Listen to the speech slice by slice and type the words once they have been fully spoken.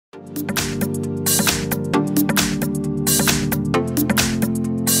Hi!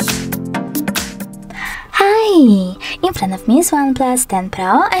 In front of me is OnePlus 10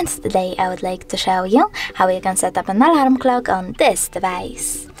 Pro, and today I would like to show you how you can set up an alarm clock on this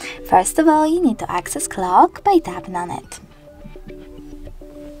device. First of all, you need to access clock by tapping on it.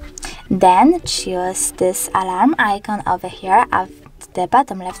 Then choose this alarm icon over here at the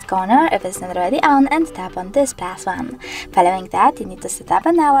bottom left corner if it's not already on, and tap on this +1. Following that, you need to set up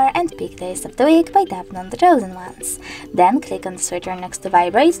an hour and peak days of the week by tapping on the chosen ones. Then click on the switcher next to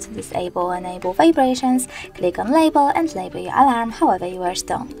vibrate to disable or enable vibrations, click on label and label your alarm however you wish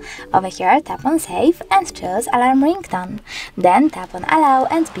to. Over here, tap on save and choose alarm ringtone. Then tap on allow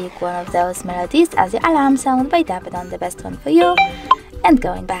and pick one of those melodies as your alarm sound by tapping on the best one for you and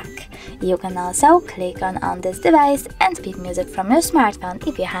going back. You can also click on this device and pick music from your smartphone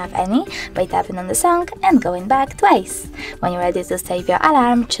if you have any by tapping on the song and going back twice. When you're ready to save your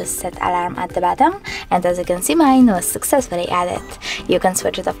alarm, choose set alarm at the bottom, and as you can see, mine was successfully added. You can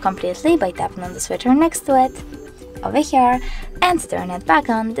switch it off completely by tapping on the switcher next to it over here and turn it back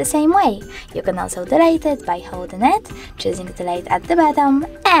on the same way. You can also delete it by holding it, choosing delete at the bottom,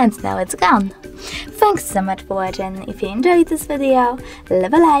 and now it's gone. Thanks so much for watching. If you enjoyed this video,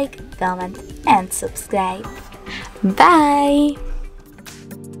 leave a like, comment and subscribe. Bye!